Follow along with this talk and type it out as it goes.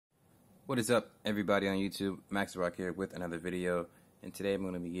What is up, everybody on YouTube? Max Rock here with another video, and today I'm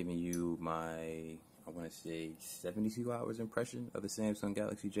going to be giving you my, I want to say, 72 hours impression of the Samsung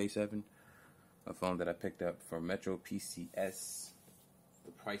Galaxy J7, a phone that I picked up from MetroPCS.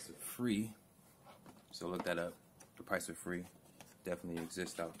 The price of free, so look that up. The price of free definitely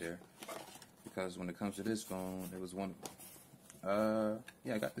exists out there, because when it comes to this phone, there was one.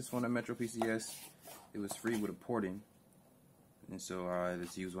 Yeah, I got this phone at MetroPCS. It was free with a porting. And so I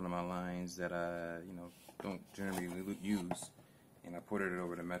just used one of my lines that I, don't generally use, and I ported it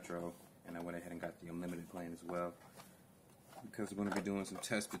over to Metro, and I went ahead and got the unlimited plan as well, because we're going to be doing some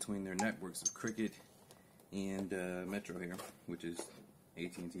tests between their networks of Cricket and Metro here, which is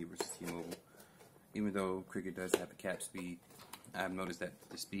AT&T versus T-Mobile. Even though Cricket does have a cap speed, I've noticed that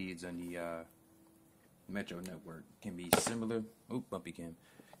the speeds on the Metro network can be similar. Oh, bumpy cam.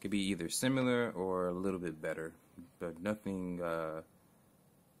 Could be either similar or a little bit better, but nothing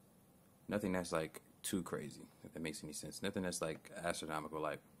that's like too crazy, if that makes any sense. Nothing that's like astronomical,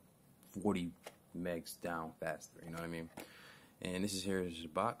 like 40 megs down faster, you know what I mean? And this is here is the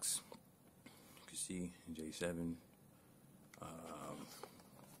box. You can see J7.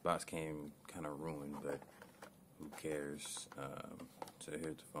 Box came kind of ruined, but who cares? So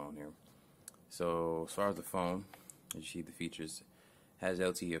here's the phone here. So as far as the phone, you see the features. Has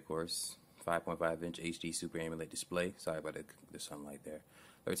LTE, of course, 5.5-inch HD Super AMOLED display. Sorry about the sunlight there.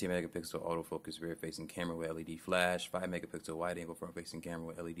 13 megapixel autofocus rear-facing camera with LED flash. 5 megapixel wide-angle front-facing camera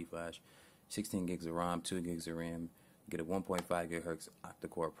with LED flash. 16 gigs of RAM, 2 gigs of RAM. You get a 1.5 gigahertz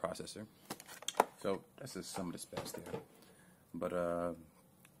octa-core processor. So that's just some of the specs there. But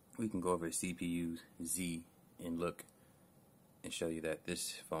we can go over to CPU Z and look and show you that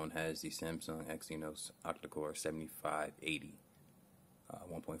this phone has the Samsung Exynos octa-core 7580.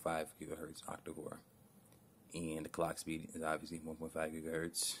 1.5 gigahertz octa-core, and the clock speed is obviously 1.5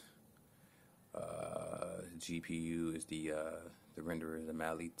 gigahertz. GPU is the renderer is the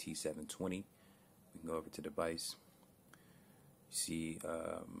Mali T720. We can go over to device. You see,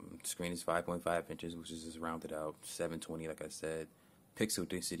 screen is 5.5 inches, which is just rounded out. 720, like I said. Pixel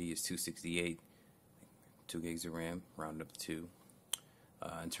density is 268. 2 gigs of RAM, rounded up to 2.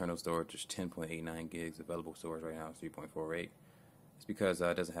 Internal storage is 10.89 gigs. Available storage right now is 3.48. It's because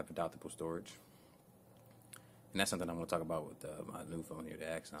it doesn't have adaptable storage. And that's something I'm going to talk about with my new phone here, the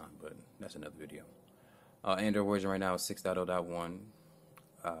Axon, but that's another video. Android version right now is 6.0.1.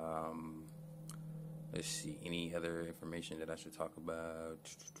 Let's see, any other information that I should talk about?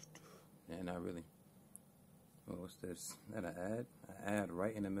 Yeah, not really. Oh, what's this? Is that an ad? An ad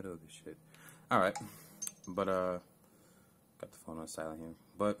right in the middle of this shit. Alright, but got the phone on silent here.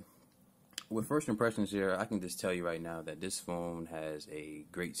 But with first impressions here, I can just tell you right now that this phone has a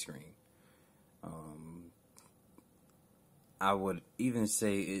great screen. I would even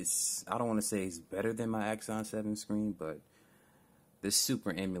say I don't want to say it's better than my Axon 7 screen, but this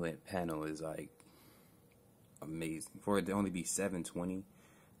Super AMOLED panel is like amazing. For it to only be 720,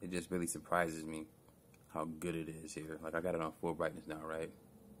 it just really surprises me how good it is here. Like, I got it on full brightness now, right?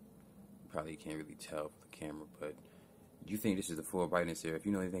 You probably can't really tell with the camera, but you think this is the full brightness here. If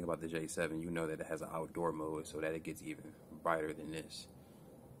you know anything about the J7, you know that it has an outdoor mode, so that it gets even brighter than this.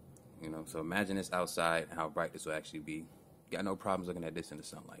 So imagine this outside and how bright this will actually be. Got no problems looking at this in the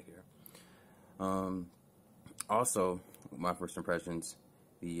sunlight here. Also, my first impressions,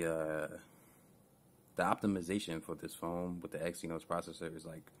 the optimization for this phone with the Exynos processor is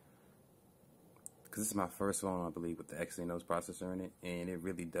like, because this is my first phone, I believe, with the Exynos processor in it, and it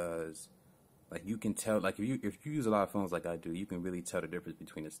really does. Like, you can tell, like, if you use a lot of phones like I do, you can really tell the difference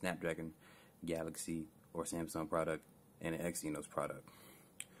between a Snapdragon Galaxy or Samsung product and an Exynos product.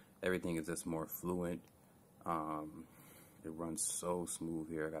 Everything is just more fluent. It runs so smooth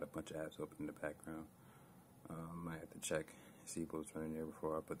here. I got a bunch of apps open in the background. I have to check, see what was running there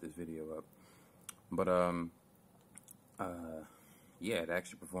before I put this video up. But, yeah, it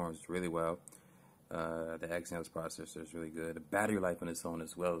actually performs really well. The Exynos processor is really good. The battery life on this phone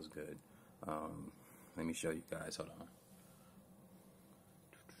as well is good. Let me show you guys. Hold on.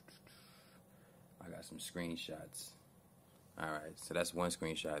 I got some screenshots. Alright, so that's one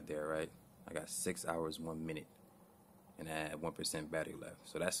screenshot there, right? I got 6 hours, 1 minute, and I had 1% battery left.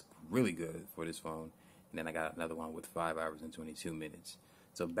 So that's really good for this phone. And then I got another one with 5 hours and 22 minutes.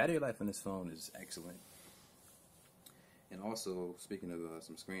 So battery life on this phone is excellent. And also, speaking of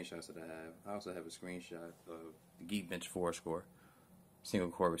some screenshots that I also have a screenshot of the Geekbench 4 score.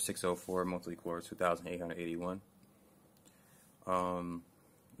 Single core with 604, multi-core 2,881.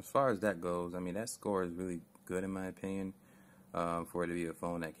 As far as that goes, I mean, that score is really good in my opinion. For it to be a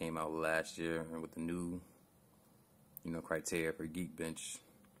phone that came out last year and with the new, criteria for Geekbench,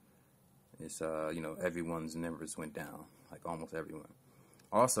 It's everyone's numbers went down, like almost everyone.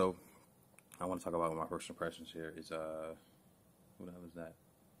 Also, I want to talk about my first impressions here. Is what the hell is that?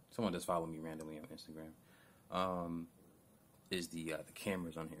 Someone just followed me randomly on Instagram. Is the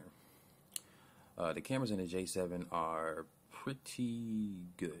cameras on here? The cameras in the J7 are pretty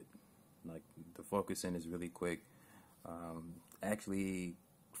good. Like the focusing is really quick. Actually,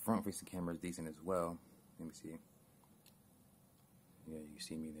 front-facing camera is decent as well. Let me see. Yeah, you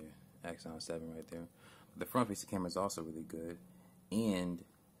see me there. Axon 7 right there. But the front-facing camera is also really good, and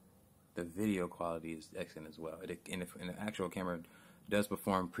the video quality is excellent as well. And the actual camera does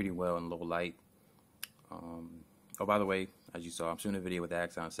perform pretty well in low light. Oh, by the way, as you saw, I'm shooting a video with the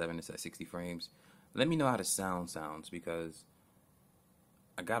Axon 7. It's at 60 frames. Let me know how the sound sounds, because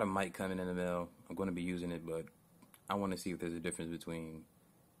I got a mic coming in the mail. I'm going to be using it, but I want to see if there's a difference between.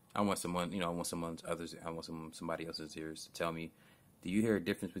 I want somebody else's ears to tell me, do you hear a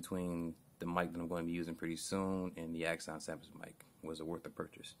difference between the mic that I'm going to be using pretty soon and the Axon 7's mic? Was it worth the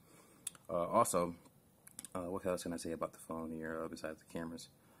purchase? Also, what else can I say about the phone here besides the cameras?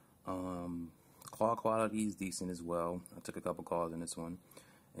 Call quality is decent as well. I took a couple calls in this one.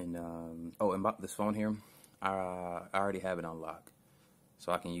 And and about this phone here, I already have it on lock,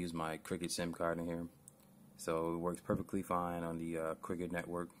 so I can use my Cricket SIM card in here. So it works perfectly fine on the Cricket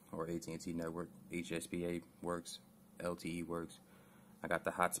network or AT&T network. HSPA works, LTE works. I got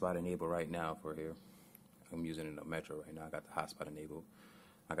the hotspot enabled right now for here. I'm using it in a Metro right now. I got the hotspot enabled.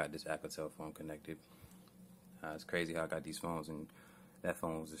 I got this Alcatel phone connected. It's crazy how I got these phones, and that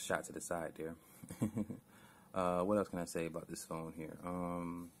phone was just shot to the side there. What else can I say about this phone here?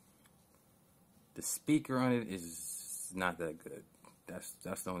 The speaker on it is not that good.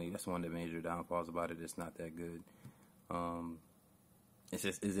 That's one of the major downfalls about it. It's not that good. It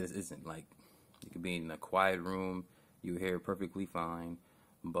just isn't. Like, you could be in a quiet room, you hear it perfectly fine,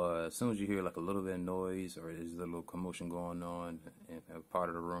 but as soon as you hear like a little bit of noise or there's a little commotion going on in a part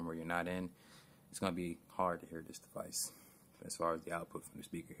of the room where you're not in, it's gonna be hard to hear this device as far as the output from the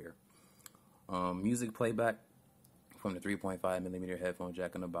speaker here. Music playback from the 3.5mm headphone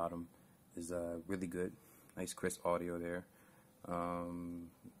jack on the bottom is really good. Nice crisp audio there.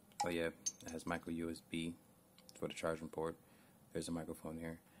 Oh yeah, it has micro USB for the charging port. There's a microphone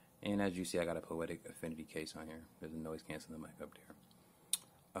here, and as you see, I got a Poetic Affinity case on here. There's a noise canceling mic up there.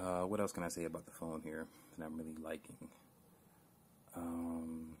 What else can I say about the phone here that I'm really liking?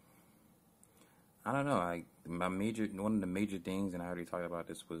 I don't know. One of the major things, and I already talked about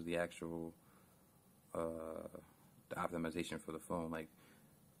this, was the actual the optimization for the phone. Like,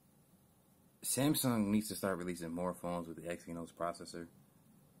 Samsung needs to start releasing more phones with the Exynos processor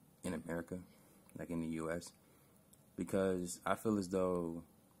in America, like in the US, because I feel as though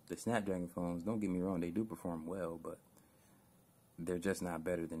the Snapdragon phones, don't get me wrong, they do perform well, but they're just not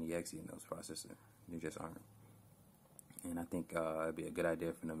better than the Exynos processor. They just aren't. And I think it'd be a good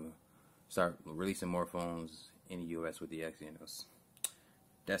idea for them to start releasing more phones in the US with the Exynos.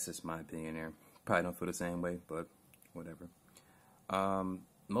 That's just my opinion there. Probably don't feel the same way, but whatever.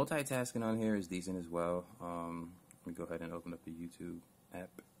 Multitasking on here is decent as well. Let me go ahead and open up the YouTube app.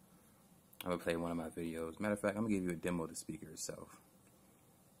 I'm going to play one of my videos. Matter of fact, I'm going to give you a demo of the speaker itself.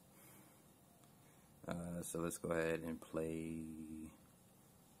 So let's go ahead and play.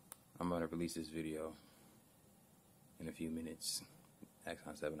 I'm going to release this video in a few minutes.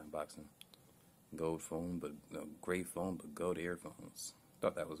 Axon 7 unboxing. Gold phone, but no, gray phone, but gold earphones.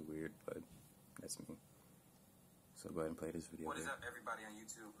 Thought that was weird, but that's me. So go ahead and play this video. What is up, everybody on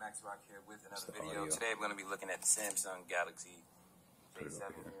YouTube? Max Rock here with another video. Today we're going to be looking at the Samsung Galaxy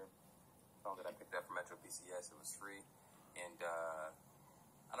J7 here. Phone that I picked up from MetroPCS. It was free. And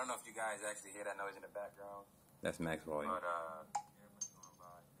I don't know if you guys actually hear that noise in the background. That's max volume.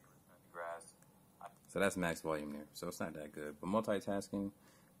 But so that's max volume there. So it's not that good. But multitasking,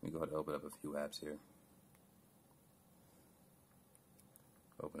 let me go ahead and open up a few apps here.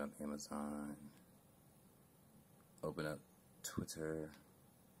 Open up Amazon. Open up Twitter.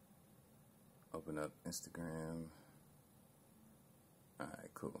 Open up Instagram.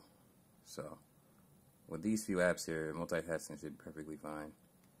 Alright, cool. So, with these few apps here, multitasking should be perfectly fine.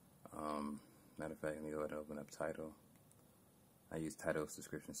 Matter of fact, let me go ahead and open up Tidal. I use Tidal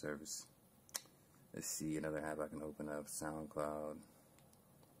subscription service. Let's see, another app I can open up, SoundCloud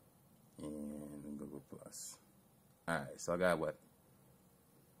and Google Plus. Alright, so I got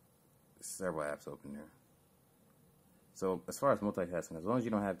several apps open there. So as far as multitasking, as long as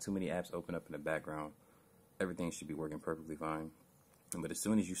you don't have too many apps open up in the background, everything should be working perfectly fine. But as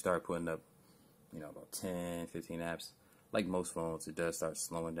soon as you start putting up, about 10, 15 apps, like most phones, it does start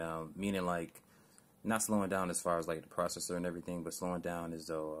slowing down. Meaning, like, not slowing down as far as like the processor and everything, but slowing down as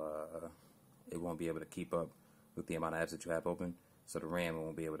though it won't be able to keep up with the amount of apps that you have open. So the RAM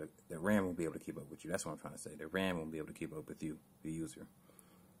won't be able to keep up with you. That's what I'm trying to say. The RAM won't be able to keep up with you, the user.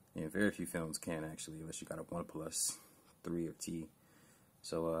 And very few phones can actually, unless you got a OnePlus 3 or T.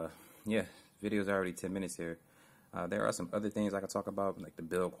 So yeah, video's already 10 minutes here. There are some other things I can talk about, like the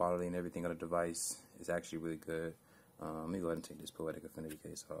build quality and everything on the device is actually really good. Let me go ahead and take this Poetic Affinity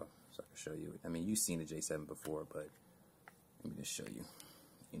case off so I can show you it. I mean, you've seen the J7 before, but let me just show you.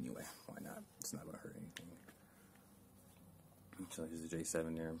 Anyway, why not? It's not going to hurt anything. So here's the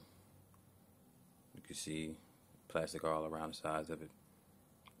J7 there. You can see plastic all around the sides of it.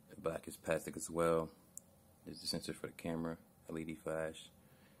 The black is plastic as well. There's the sensor for the camera, LED flash,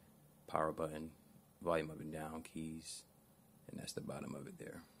 power button, volume up and down keys, and that's the bottom of it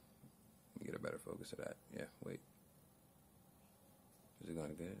there. Let me get a better focus of that. Yeah, wait. Is it going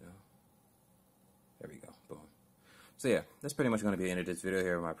to get it? No. There we go. Boom. So yeah, that's pretty much going to be the end of this video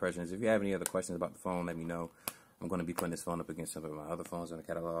here with my impressions. If you have any other questions about the phone, let me know. I'm going to be putting this phone up against some of my other phones in the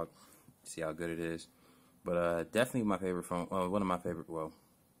catalog, see how good it is. But definitely my favorite phone, one of my favorite, well,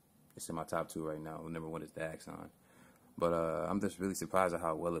 it's in my top 2 right now. Number 1 is the Axon. But I'm just really surprised at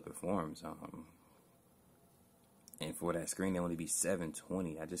how well it performs. And for that screen to only be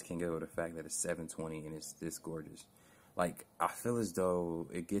 720, I just can't get over the fact that it's 720 and it's this gorgeous. Like, I feel as though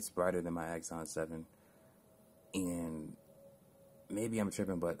it gets brighter than my Axon 7. And maybe I'm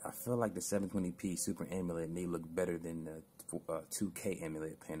tripping, but I feel like the 720p Super AMOLED may look better than the 2K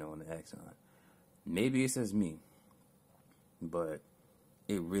AMOLED panel on the Axon. Maybe it's just me, but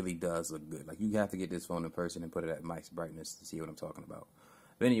it really does look good. Like, you have to get this phone in person and put it at max brightness to see what I'm talking about.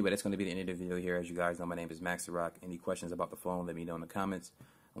 But anyway, that's going to be the end of the video here. As you guys know, my name is MaxRock. Any questions about the phone, let me know in the comments.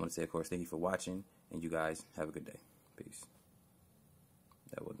 I want to say, of course, thank you for watching, and you guys have a good day. Peace.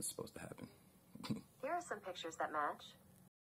 That wasn't supposed to happen. Here are some pictures that match.